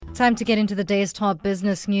Time to get into the day's top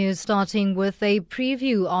business news, starting with a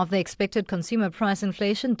preview of the expected consumer price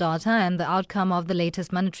inflation data and the outcome of the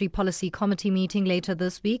latest Monetary Policy Committee meeting later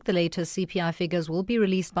this week. The latest CPI figures will be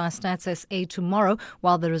released by Stats SA tomorrow,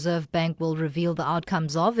 while the Reserve Bank will reveal the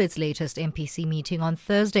outcomes of its latest MPC meeting on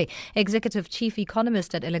Thursday. Executive Chief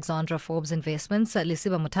Economist at Alexandra Forbes Investments,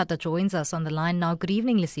 Lisiba Mutata, joins us on the line now. Good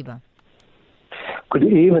evening, Lisiba. Good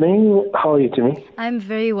evening. How are you, Timmy? I'm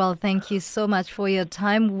very well. Thank you so much for your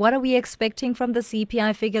time. What are we expecting from the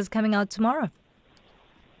CPI figures coming out tomorrow?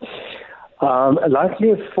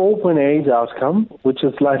 Likely a 4.8 outcome, which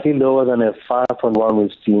is slightly lower than a 5.1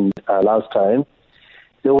 we've seen last time.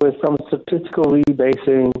 There was some statistical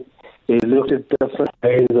rebasing. They looked at different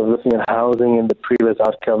ways of looking at housing in the previous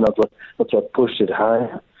outcome. That's what pushed it high.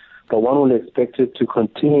 But one would expect it to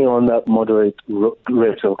continue on that moderate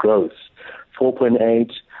rate of growth.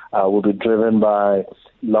 4.8 will be driven by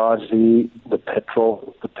largely the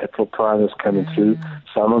petrol prices coming through,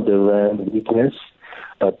 some of the rand weakness,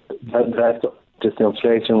 but that just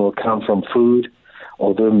inflation will come from food.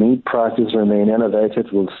 Although meat prices remain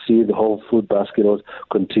elevated, we'll see the whole food basket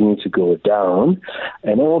continue to go down.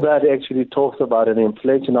 And all that actually talks about an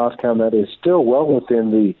inflation outcome that is still well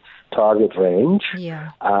within the target range.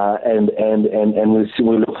 Yeah. And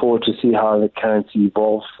we look forward to see how the currency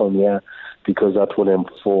evolves from here, because that will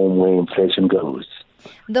inform where inflation goes.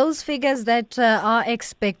 Those figures that are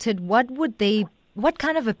expected, what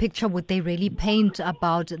kind of a picture would they really paint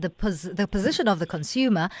about the position of the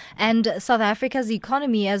consumer and South Africa's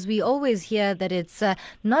economy, as we always hear that it's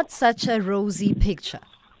not such a rosy picture?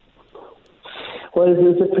 Well,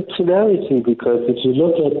 there's a peculiarity, because if you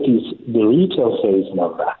look at the retail sales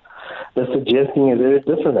number, they're suggesting a very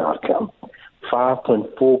different outcome.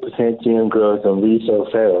 5.4% year growth on retail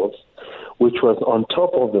sales, which was on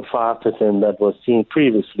top of the 5% that was seen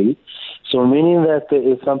previously. So meaning that there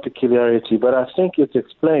is some peculiarity, but I think it's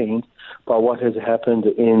explained by what has happened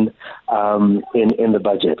in the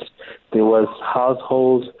budget. There was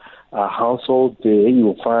household there. You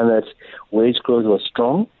will find that wage growth was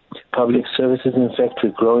strong. Public services, in fact, were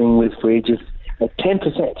growing with wages at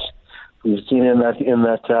 10%. We've seen in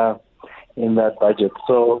that budget.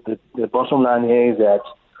 So the bottom line here is that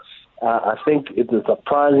I think it's a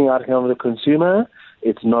surprising outcome of the consumer.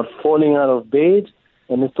 It's not falling out of bed,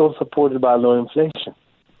 and it's all supported by low inflation.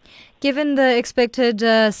 Given the expected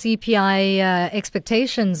CPI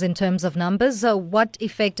expectations in terms of numbers, what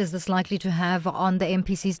effect is this likely to have on the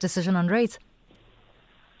MPC's decision on rates?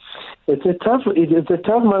 It's a tough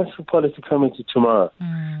monetary policy committee tomorrow,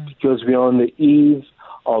 because we're on the eve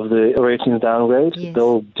of the ratings downgrade. Yes.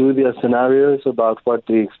 They'll do their scenarios about what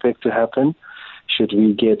they expect to happen should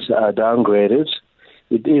we get downgraded.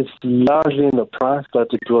 It is largely in the price,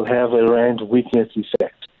 but it will have a rand weakness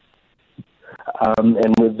effect.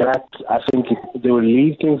 And with that, I think they will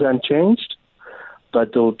leave things unchanged,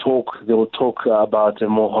 but they will talk about a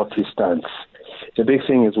more hawkish stance. The big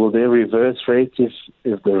thing is, will they reverse rates if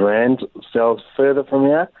the rand sells further from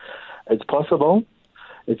here? It's possible.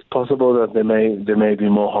 It's possible that they may be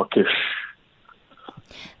more hawkish.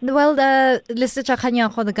 Well, Lister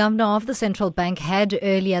Chakanyako, the governor of the central bank, had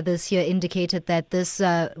earlier this year indicated that the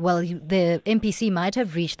MPC might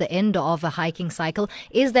have reached the end of a hiking cycle.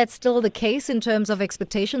 Is that still the case in terms of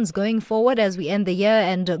expectations going forward as we end the year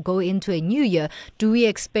and go into a new year? Do we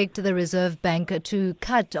expect the Reserve Bank to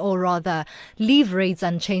cut, or rather leave rates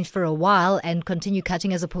unchanged for a while and continue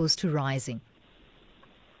cutting as opposed to rising?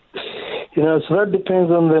 So that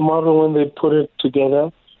depends on the model when they put it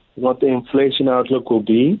together, what the inflation outlook will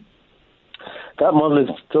be. That model is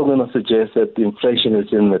still going to suggest that the inflation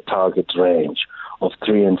is in the target range of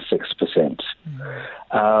 3% and 6%.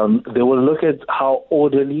 They will look at how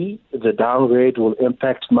orderly the downgrade will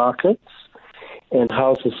impact markets and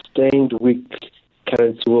how sustained weak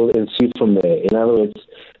currency will ensue from there. In other words,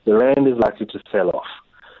 the rand is likely to sell off.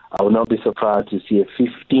 I would not be surprised to see a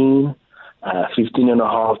 15 and a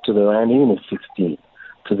half to the rand, even a 16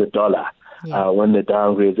 to the dollar. Yeah. When the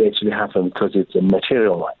downgrades actually happen, because it's a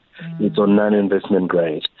material one. It's on non-investment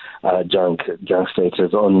grade junk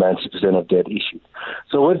status on 90% of debt issued.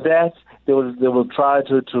 So with that, they will try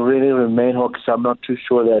to really remain hawkish. I'm not too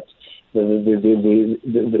sure that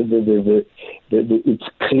it's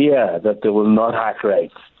clear that they will not hike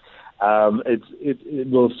rates.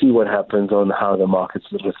 We'll see what happens on how the markets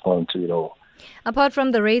will respond to it all. Apart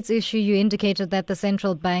from the rates issue, you indicated that the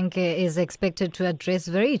central bank is expected to address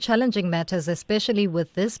very challenging matters, especially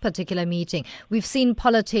with this particular meeting. We've seen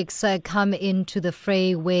politics come into the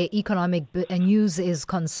fray where economic news is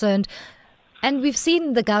concerned. And we've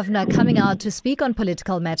seen the governor coming out to speak on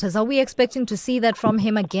political matters. Are we expecting to see that from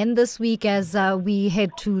him again this week as we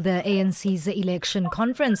head to the ANC's election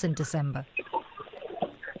conference in December?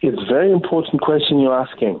 It's a very important question you're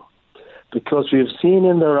asking, because we've seen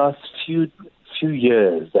in the last few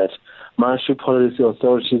years that monetary policy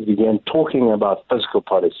authorities began talking about fiscal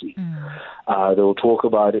policy. They'll talk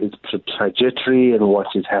about its trajectory and what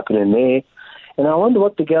is happening there. And I wonder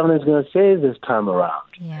what the governor is going to say this time around,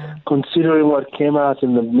 considering what came out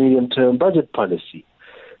in the medium-term budget policy.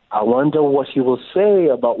 I wonder what he will say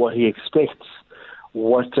about what he expects,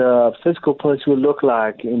 what fiscal policy will look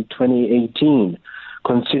like in 2018,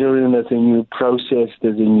 considering there's a new process,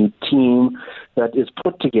 there's a new team that is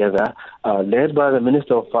put together, led by the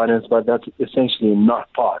Minister of Finance, but that's essentially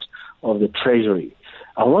not part of the Treasury.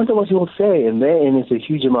 I wonder what he will say, and therein is a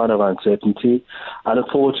huge amount of uncertainty. I look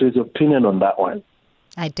forward to his opinion on that one.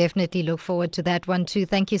 I definitely look forward to that one too.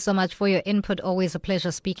 Thank you so much for your input. Always a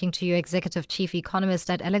pleasure speaking to you, Executive Chief Economist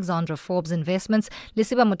at Alexandra Forbes Investments.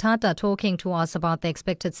 Lisiba Mutata talking to us about the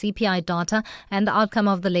expected CPI data and the outcome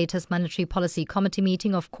of the latest Monetary Policy Committee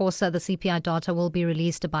meeting. Of course, the CPI data will be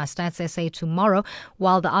released by Stats SA tomorrow,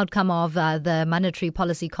 while the outcome of the Monetary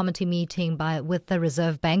Policy Committee meeting with the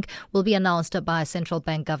Reserve Bank will be announced by Central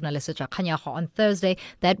Bank Governor Lesotho Kganyago on Thursday.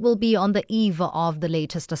 That will be on the eve of the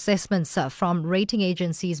latest assessments from rating agencies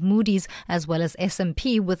Moody's as well as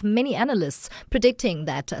S&P, with many analysts predicting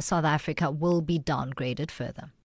that South Africa will be downgraded further.